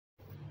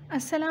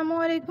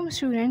Assalamualaikum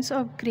students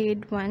of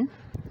grade 1.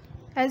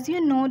 As you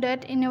know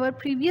that in our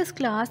previous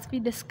class we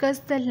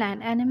discussed the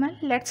land animal.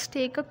 Let's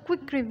take a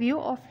quick review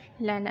of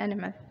land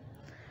animal.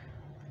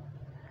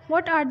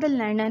 What are the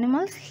land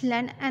animals?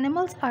 Land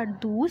animals are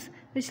those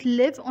which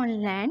live on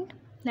land.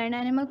 Land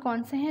animal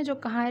कौन से हैं जो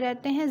कहाँ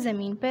रहते हैं?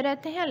 ज़मीन पर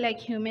रहते हैं, लाइक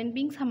ह्यूमन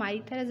बींग्स हमारी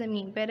तरह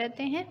ज़मीन पर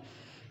रहते हैं.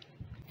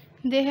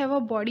 They have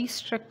a body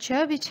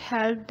structure which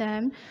help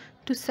them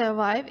to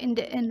survive in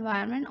the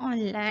environment on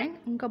land.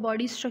 उनका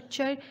बॉडी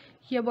स्ट्रक्चर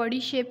या बॉडी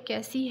शेप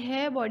कैसी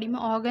है, बॉडी में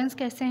ऑर्गन्स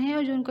कैसे हैं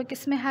और जो उनको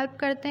किस में हेल्प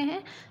करते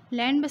हैं?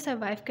 लैंड में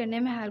सर्वाइव करने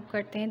में हेल्प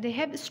करते हैं. They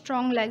have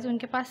strong legs.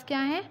 उनके पास क्या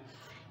है?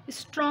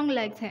 स्ट्रॉन्ग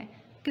लेग्स हैं.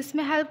 किस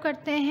में हेल्प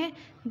करते हैं?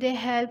 They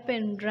help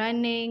in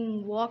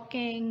running,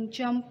 walking,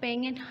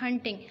 jumping and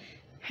hunting.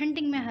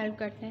 Hunting में हेल्प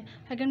करते हैं.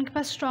 अगर उनके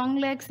पास स्ट्रॉन्ग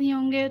लेग्स नहीं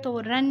होंगे तो वो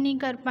रन नहीं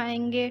कर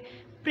पाएंगे,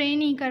 प्रे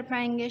नहीं कर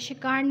पाएंगे,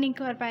 शिकार नहीं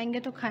कर पाएंगे,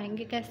 तो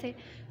खाएंगे कैसे?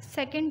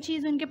 सेकंड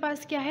चीज़ उनके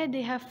पास क्या है?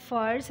 दे हैव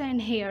फर्स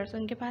एंड हेयर्स.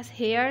 उनके पास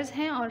हेयर्स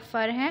हैं और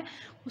फर हैं.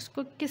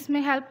 उसको किस में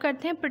हेल्प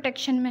करते हैं?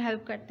 प्रोटेक्शन में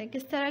हेल्प करते हैं.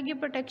 किस तरह की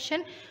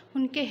प्रोटेक्शन?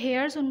 उनके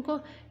हेयर्स उनको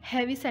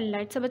हैवी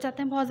सनलाइट से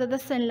बचाते हैं. बहुत ज़्यादा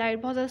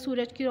सनलाइट, बहुत ज़्यादा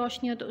सूरज की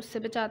रोशनी हो तो उससे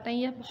बचाते हैं.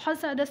 या बहुत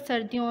ज़्यादा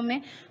सर्दियों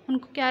में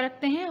उनको क्या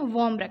रखते हैं?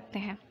 वार्म रखते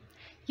हैं.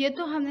 ये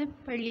तो हमने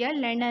पढ़ लिया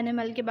लैंड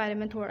एनिमल के बारे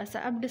में थोड़ा सा.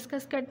 अब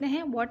डिस्कस करते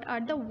हैं what are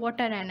the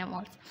water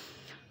animals.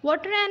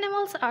 Water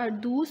animals are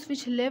दूस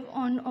विच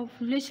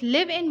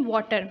लिव इन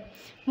वाटर.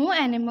 वो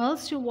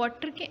एनिमल्स जो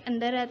वाटर के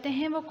अंदर रहते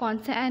हैं वो कौन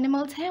से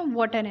एनिमल्स हैं?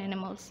 Water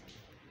animals.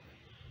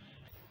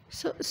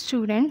 So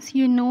students,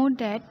 you know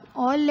that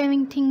all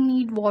living thing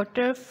need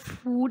water,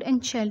 food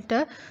and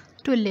shelter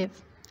to live.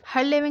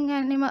 Her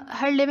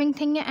living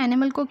thing या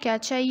एनिमल को क्या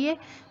चाहिए?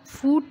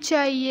 फूड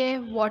चाहिए,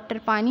 वाटर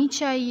पानी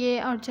चाहिए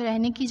और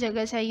रहने की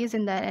जगह चाहिए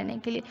ज़िंदा रहने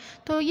के लिए.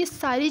 तो ये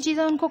सारी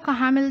चीज़ें उनको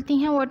कहाँ मिलती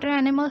हैं? वाटर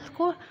एनिमल्स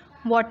को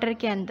वाटर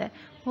के अंदर.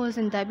 वो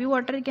ज़िंदा भी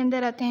वाटर के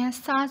अंदर रहते हैं,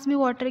 सांस भी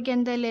वाटर के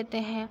अंदर लेते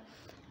हैं,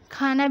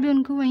 खाना भी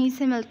उनको वहीं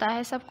से मिलता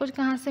है. सब कुछ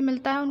कहाँ से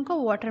मिलता है उनको?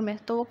 वाटर में.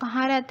 तो वो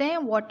कहाँ रहते हैं?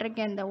 वाटर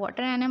के अंदर.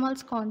 वाटर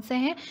एनिमल्स कौन से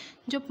हैं?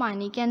 जो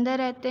पानी के अंदर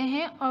रहते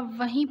हैं और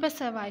वहीं पर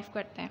सर्वाइव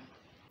करते हैं.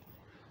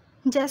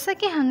 जैसा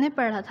कि हमने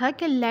पढ़ा था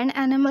कि लैंड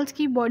एनिमल्स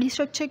की बॉडी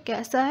स्ट्रक्चर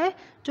कैसा है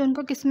जो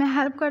उनको किस में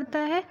हेल्प करता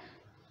है?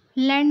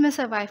 लैंड में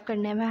सर्वाइव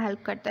करने में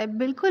हेल्प करता है.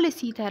 बिल्कुल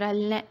इसी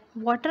तरह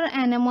वाटर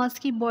एनिमल्स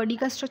की बॉडी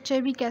का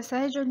स्ट्रक्चर भी कैसा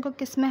है जो उनको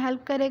किस में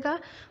हेल्प करेगा?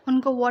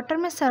 उनको वाटर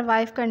में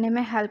सर्वाइव करने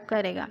में हेल्प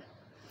करेगा.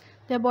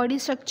 The body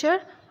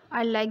structure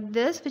are like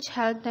this which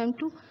help them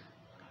to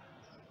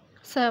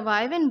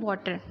survive in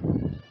water.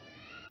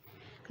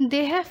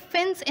 They have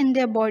fins in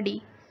their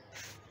body.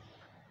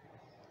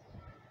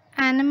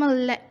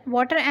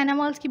 Water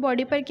animals की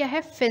बॉडी पर क्या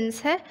है?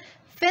 फिन्स है.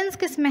 फिन्स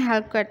किस में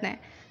हेल्प करते हैं?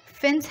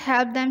 Fins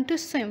help them to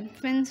swim.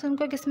 Fins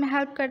उनको किस में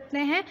हेल्प करते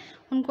हैं?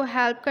 उनको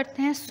हेल्प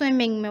करते हैं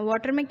स्विमिंग में.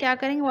 वाटर में क्या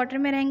करेंगे? वाटर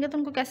में रहेंगे तो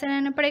उनको कैसे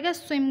रहना पड़ेगा?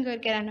 स्विम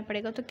करके रहना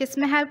पड़ेगा. तो किस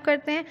में हेल्प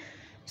करते हैं?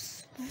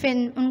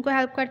 फिन उनको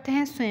हेल्प करते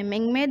हैं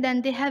स्विमिंग में.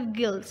 Then they have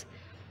gills.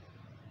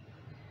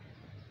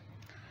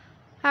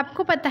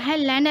 आपको पता है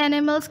लैंड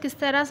एनिमल्स किस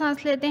तरह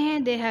सांस लेते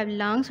हैं? They have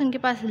lungs. उनके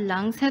पास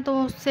लंग्स हैं तो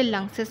वो उससे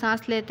लंग्स से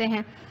सांस लेते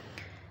हैं.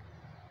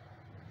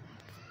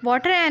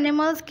 वाटर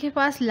एनिमल्स के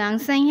पास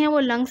लंग्स नहीं है, वो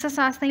लंग्स से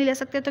सांस नहीं ले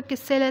सकते तो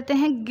किससे लेते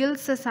हैं?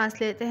 गिल्स से सांस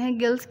लेते हैं.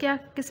 गिल्स क्या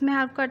किस में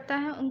हेल्प करता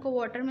है? उनको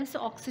वाटर में से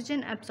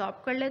ऑक्सीजन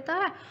एब्जॉर्ब कर लेता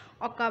है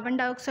और कार्बन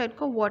डाइऑक्साइड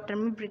को वाटर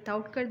में ब्रीथ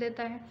आउट कर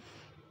देता है.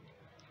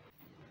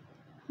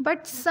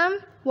 But some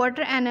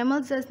water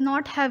animals does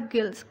not have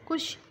gills.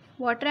 कुछ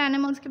वाटर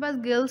एनिमल्स के पास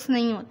गिल्स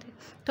नहीं होते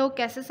तो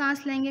कैसे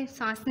सांस लेंगे?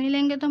 सांस नहीं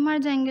लेंगे तो मर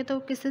जाएंगे. तो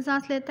किससे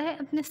सांस लेता है?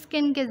 अपने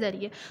स्किन के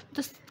ज़रिए.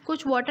 तो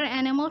कुछ वाटर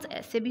एनिमल्स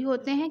ऐसे भी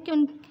होते हैं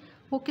कि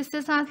वो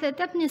किससे सांस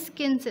लेते हैं? अपनी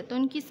स्किन से. तो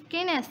उनकी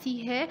स्किन ऐसी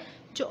है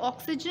जो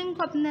ऑक्सीजन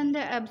को अपने अंदर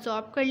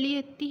एब्जॉर्ब कर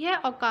लेती है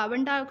और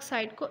कार्बन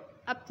डाइऑक्साइड को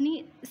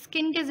अपनी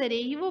स्किन के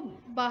ज़रिए ही वो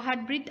बाहर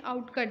ब्रीथ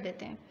आउट कर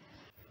देते हैं.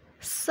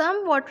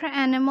 Some water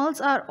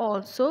animals are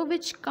also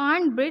which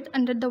can't breathe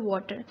under the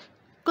water.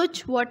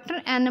 कुछ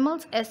वाटर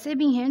एनिमल्स ऐसे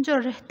भी हैं जो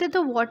रहते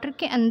तो वाटर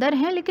के अंदर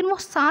हैं लेकिन वो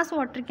सांस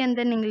वाटर के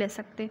अंदर नहीं ले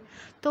सकते.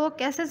 तो वो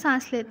कैसे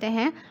सांस लेते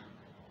हैं?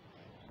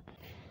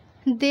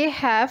 They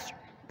have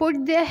put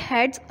their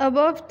heads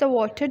above the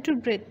water to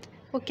breathe.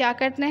 वो क्या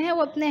करते हैं?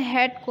 वो अपने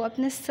हेड को,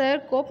 अपने सर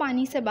को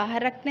पानी से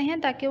बाहर रखते हैं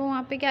ताकि वो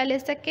वहाँ पे क्या ले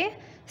सकें?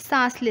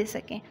 सांस ले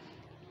सकें.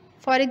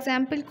 फॉर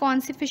एग्जांपल कौन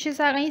सी फिशेस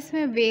आ गई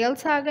इसमें?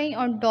 वेल्स आ गई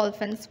और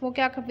डॉल्फिन्स. वो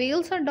क्या,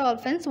 वेल्स और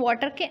डॉल्फिन्स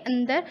वाटर के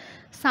अंदर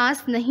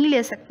सांस नहीं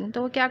ले सकती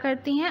तो वो क्या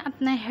करती हैं?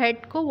 अपने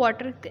हेड को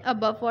वाटर के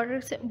अबव, वाटर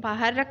से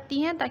बाहर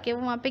रखती हैं ताकि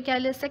वो वहाँ पे क्या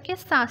ले सकें?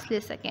 सांस ले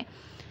सकें.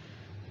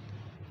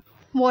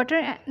 वाटर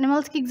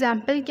एनिमल्स की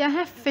एग्जाम्पल क्या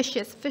है?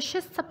 फ़िशेस.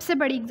 फ़िशेस सबसे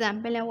बड़ी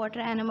एग्जाम्पल है वाटर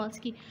एनिमल्स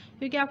की,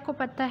 क्योंकि आपको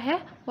पता है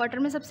वाटर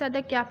में सबसे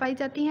ज़्यादा क्या पाई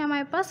जाती है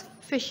हमारे पास?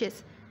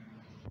 फ़िशेस.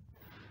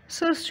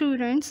 सो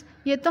स्टूडेंट्स,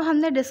 ये तो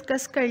हमने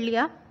डिस्कस कर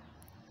लिया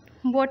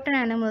वाटर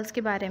एनिमल्स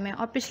के बारे में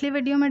और पिछली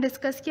वीडियो में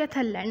डिस्कस किया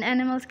था लैंड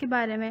एनिमल्स के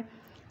बारे में.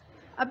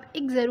 अब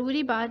एक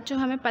ज़रूरी बात जो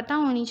हमें पता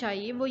होनी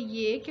चाहिए वो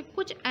ये कि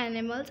कुछ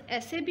एनिमल्स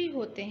ऐसे भी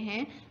होते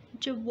हैं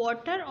जो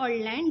वाटर और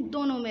लैंड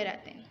दोनों में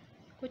रहते हैं.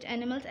 कुछ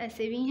एनिमल्स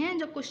ऐसे भी हैं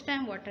जो कुछ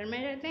टाइम वाटर में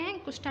रहते हैं,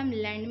 कुछ टाइम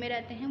लैंड में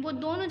रहते हैं। वो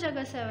दोनों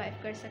जगह सर्वाइव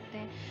कर सकते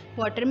हैं,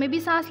 वाटर में भी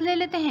सांस ले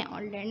लेते हैं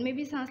और लैंड में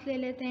भी सांस ले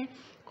लेते हैं।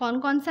 कौन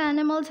कौन से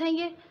एनिमल्स हैं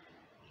ये?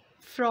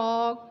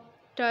 फ्रॉग,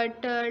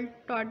 टर्टल,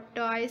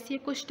 टॉर्टॉइस, ये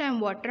कुछ टाइम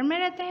वाटर में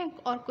रहते हैं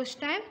और कुछ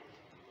टाइम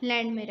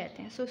लैंड में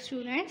रहते हैं। सो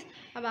स्टूडेंट्स,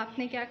 अब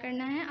आपने क्या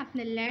करना है,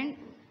 अपने लैंड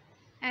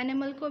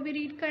एनिमल को भी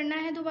रीड करना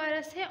है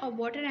दोबारा से और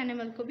वाटर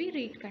एनिमल को भी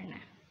रीड करना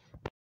है।